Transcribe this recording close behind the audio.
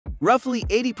Roughly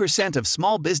 80% of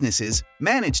small businesses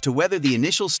manage to weather the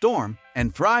initial storm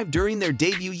and thrive during their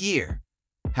debut year.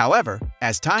 However,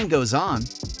 as time goes on,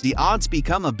 the odds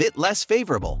become a bit less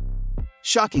favorable.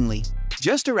 Shockingly,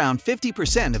 just around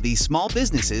 50% of these small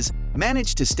businesses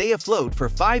manage to stay afloat for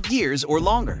 5 years or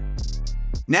longer.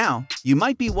 Now, you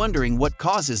might be wondering what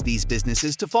causes these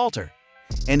businesses to falter.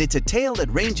 And it's a tale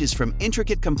that ranges from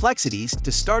intricate complexities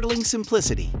to startling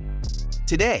simplicity.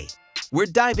 Today, we're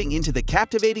diving into the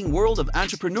captivating world of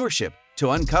entrepreneurship to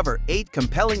uncover 8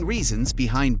 compelling reasons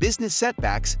behind business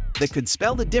setbacks that could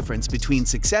spell the difference between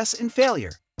success and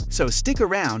failure. So stick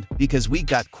around because we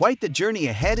got quite the journey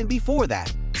ahead, and before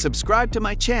that, subscribe to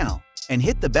my channel and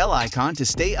hit the bell icon to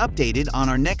stay updated on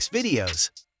our next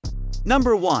videos.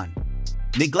 Number 1.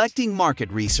 Neglecting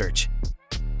market research.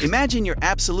 Imagine you're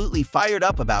absolutely fired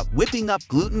up about whipping up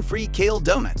gluten-free kale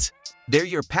donuts. They're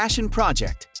your passion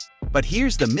project. But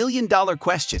here's the million-dollar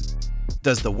question.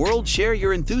 Does the world share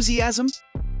your enthusiasm?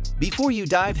 Before you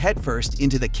dive headfirst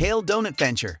into the kale donut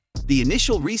venture, the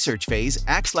initial research phase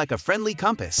acts like a friendly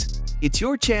compass. It's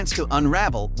your chance to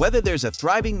unravel whether there's a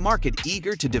thriving market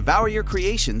eager to devour your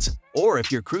creations, or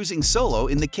if you're cruising solo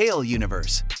in the kale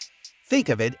universe. Think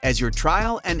of it as your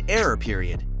trial and error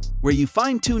period, where you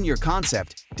fine-tune your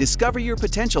concept, discover your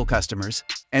potential customers,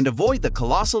 and avoid the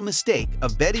colossal mistake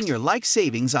of betting your life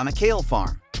savings on a kale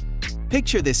farm.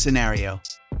 Picture this scenario.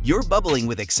 You're bubbling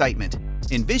with excitement,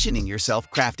 envisioning yourself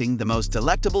crafting the most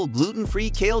delectable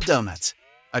gluten-free kale donuts.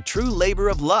 A true labor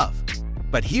of love.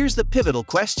 But here's the pivotal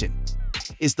question.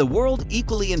 Is the world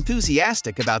equally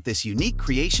enthusiastic about this unique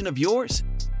creation of yours?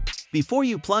 Before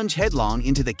you plunge headlong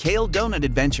into the kale donut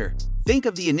adventure, think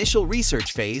of the initial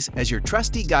research phase as your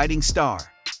trusty guiding star.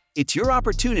 It's your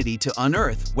opportunity to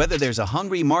unearth whether there's a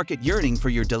hungry market yearning for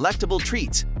your delectable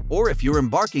treats, or if you're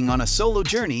embarking on a solo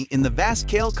journey in the vast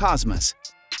kale cosmos.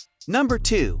 Number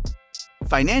 2.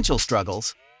 Financial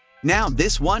struggles. Now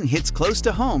this one hits close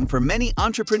to home for many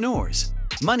entrepreneurs.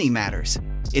 Money matters.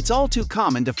 It's all too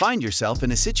common to find yourself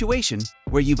in a situation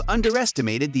where you've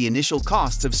underestimated the initial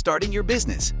costs of starting your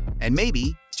business, and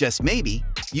maybe, just maybe,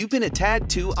 you've been a tad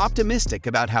too optimistic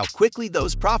about how quickly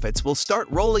those profits will start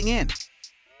rolling in.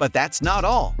 But that's not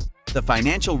all. The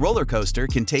financial roller coaster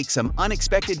can take some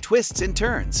unexpected twists and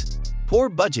turns. Poor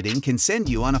budgeting can send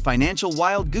you on a financial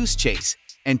wild goose chase,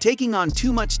 and taking on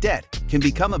too much debt can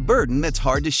become a burden that's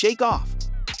hard to shake off.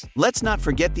 Let's not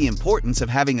forget the importance of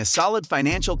having a solid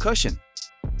financial cushion.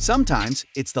 Sometimes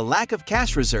it's the lack of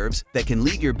cash reserves that can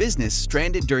leave your business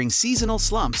stranded during seasonal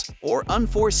slumps or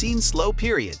unforeseen slow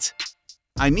periods.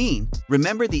 I mean,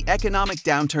 remember the economic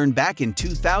downturn back in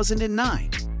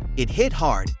 2009? It hit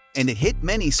hard, and it hit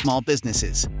many small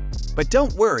businesses. But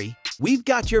don't worry, we've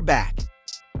got your back.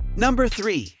 Number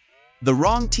 3. The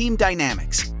wrong team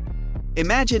dynamics.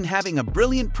 Imagine having a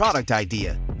brilliant product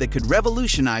idea that could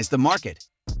revolutionize the market,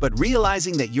 but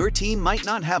realizing that your team might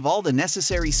not have all the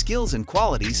necessary skills and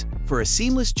qualities for a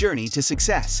seamless journey to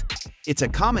success. It's a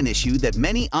common issue that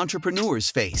many entrepreneurs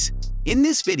face. In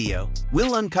this video,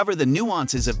 we'll uncover the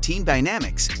nuances of team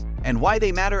dynamics and why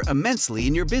they matter immensely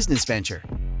in your business venture.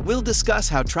 We'll discuss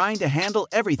how trying to handle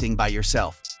everything by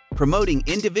yourself, promoting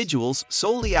individuals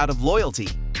solely out of loyalty,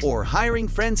 or hiring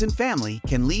friends and family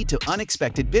can lead to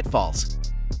unexpected pitfalls.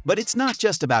 But it's not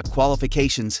just about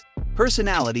qualifications.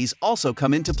 Personalities also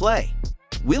come into play.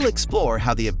 We'll explore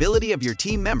how the ability of your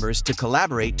team members to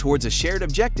collaborate towards a shared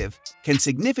objective can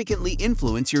significantly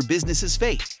influence your business's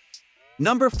fate.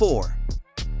 Number 4.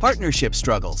 Partnership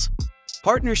struggles.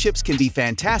 Partnerships can be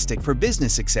fantastic for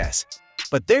business success,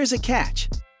 but there's a catch.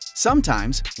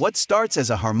 Sometimes, what starts as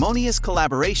a harmonious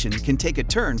collaboration can take a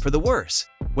turn for the worse.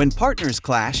 When partners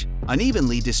clash,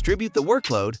 unevenly distribute the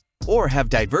workload, or have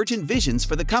divergent visions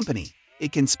for the company,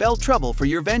 it can spell trouble for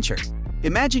your venture.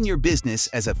 Imagine your business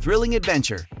as a thrilling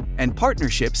adventure, and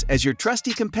partnerships as your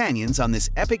trusty companions on this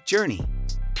epic journey.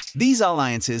 These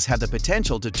alliances have the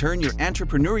potential to turn your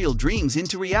entrepreneurial dreams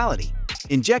into reality,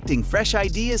 injecting fresh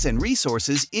ideas and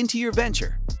resources into your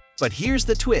venture. But here's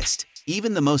the twist.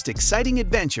 Even the most exciting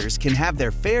adventures can have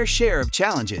their fair share of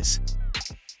challenges.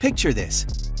 Picture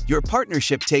this. Your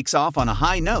partnership takes off on a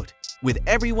high note, with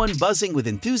everyone buzzing with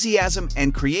enthusiasm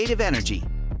and creative energy.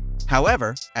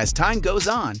 However, as time goes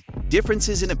on,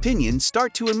 differences in opinion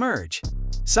start to emerge.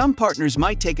 Some partners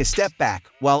might take a step back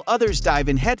while others dive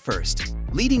in headfirst,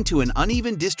 leading to an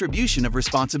uneven distribution of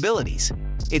responsibilities.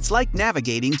 It's like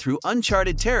navigating through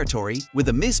uncharted territory with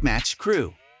a mismatched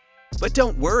crew. But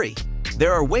don't worry,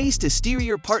 there are ways to steer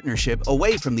your partnership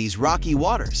away from these rocky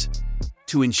waters.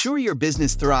 To ensure your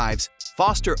business thrives,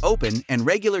 foster open and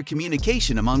regular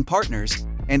communication among partners,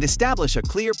 and establish a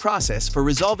clear process for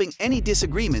resolving any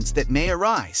disagreements that may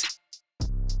arise.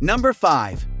 Number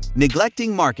 5.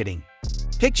 Neglecting marketing.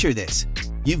 Picture this.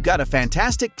 You've got a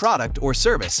fantastic product or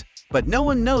service, but no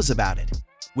one knows about it.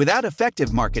 Without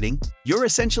effective marketing, you're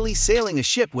essentially sailing a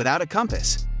ship without a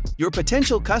compass. Your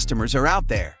potential customers are out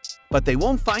there, but they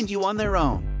won't find you on their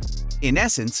own. In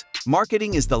essence,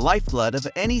 marketing is the lifeblood of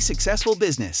any successful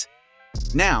business.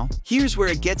 Now, here's where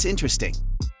it gets interesting.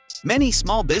 Many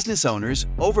small business owners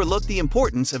overlook the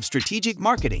importance of strategic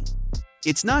marketing.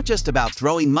 It's not just about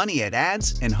throwing money at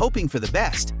ads and hoping for the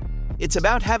best. It's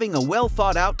about having a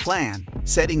well-thought-out plan,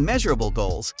 setting measurable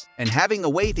goals, and having a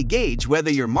way to gauge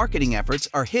whether your marketing efforts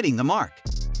are hitting the mark.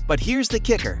 But here's the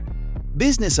kicker.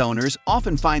 Business owners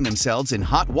often find themselves in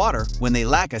hot water when they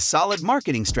lack a solid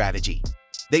marketing strategy.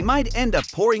 They might end up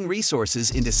pouring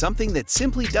resources into something that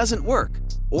simply doesn't work,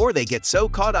 or they get so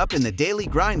caught up in the daily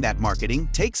grind that marketing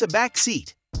takes a back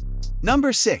seat.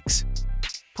 Number 6.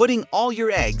 Putting all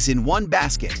your eggs in one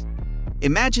basket.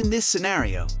 Imagine this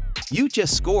scenario. You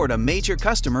just scored a major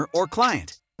customer or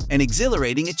client, an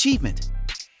exhilarating achievement.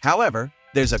 However,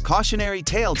 there's a cautionary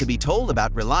tale to be told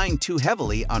about relying too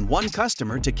heavily on one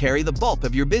customer to carry the bulk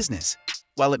of your business.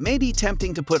 While it may be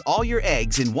tempting to put all your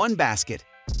eggs in one basket,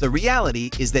 the reality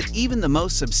is that even the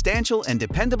most substantial and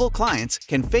dependable clients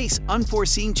can face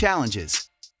unforeseen challenges.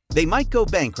 They might go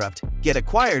bankrupt, get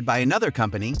acquired by another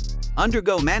company,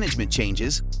 undergo management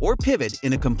changes, or pivot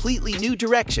in a completely new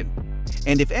direction.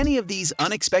 And if any of these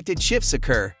unexpected shifts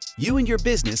occur, you and your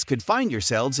business could find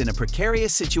yourselves in a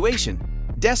precarious situation,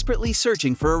 desperately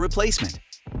searching for a replacement.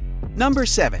 Number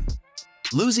 7.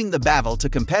 Losing the battle to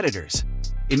competitors.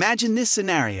 Imagine this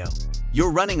scenario.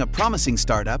 You're running a promising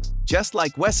startup, just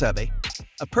like Reshape,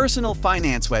 a personal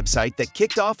finance website that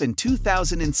kicked off in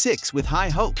 2006 with high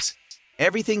hopes.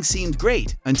 Everything seemed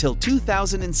great until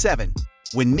 2007,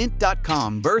 when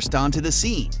Mint.com burst onto the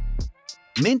scene.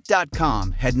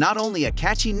 Mint.com had not only a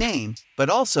catchy name, but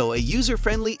also a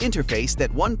user-friendly interface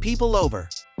that won people over.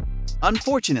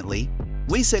 Unfortunately,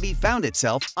 Reshape found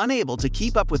itself unable to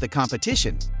keep up with the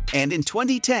competition, and in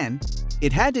 2010,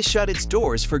 it had to shut its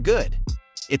doors for good.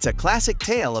 It's a classic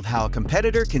tale of how a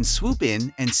competitor can swoop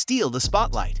in and steal the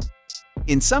spotlight.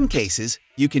 In some cases,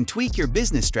 you can tweak your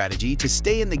business strategy to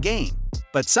stay in the game,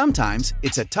 but sometimes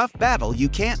it's a tough battle you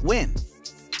can't win.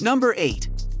 Number 8.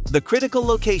 The critical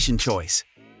location choice.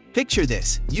 Picture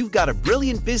this. You've got a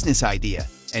brilliant business idea,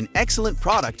 an excellent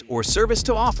product or service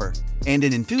to offer, and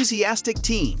an enthusiastic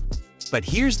team. But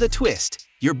here's the twist.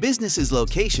 Your business's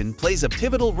location plays a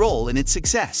pivotal role in its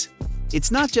success.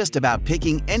 It's not just about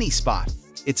picking any spot.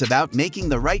 It's about making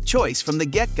the right choice from the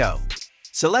get-go.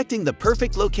 Selecting the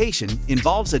perfect location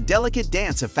involves a delicate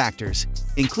dance of factors,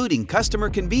 including customer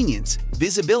convenience,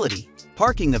 visibility,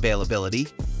 parking availability,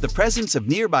 the presence of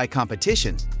nearby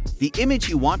competition, the image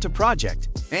you want to project,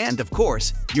 and, of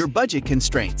course, your budget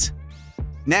constraints.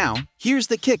 Now, here's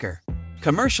the kicker.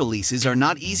 Commercial leases are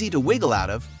not easy to wiggle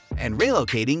out of, and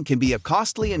relocating can be a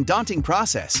costly and daunting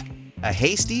process. A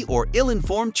hasty or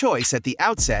ill-informed choice at the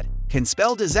outset can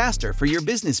spell disaster for your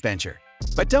business venture.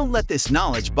 But don't let this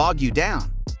knowledge bog you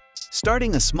down.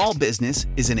 Starting a small business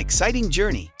is an exciting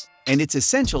journey, and it's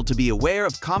essential to be aware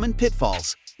of common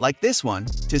pitfalls, like this one,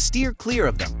 to steer clear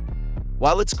of them.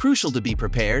 While it's crucial to be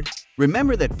prepared,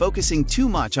 remember that focusing too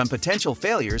much on potential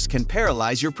failures can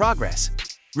paralyze your progress.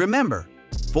 Remember,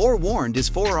 forewarned is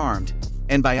forearmed,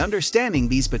 and by understanding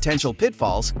these potential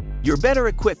pitfalls, you're better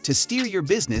equipped to steer your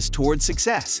business towards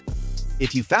success.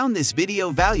 If you found this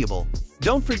video valuable,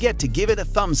 don't forget to give it a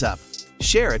thumbs up,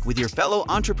 share it with your fellow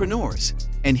entrepreneurs,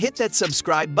 and hit that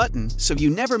subscribe button so you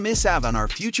never miss out on our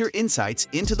future insights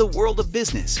into the world of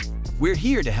business. We're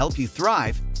here to help you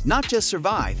thrive, not just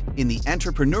survive, in the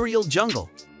entrepreneurial jungle.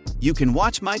 You can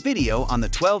watch my video on the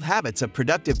 12 habits of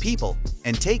productive people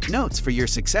and take notes for your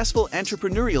successful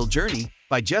entrepreneurial journey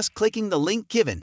by just clicking the link given.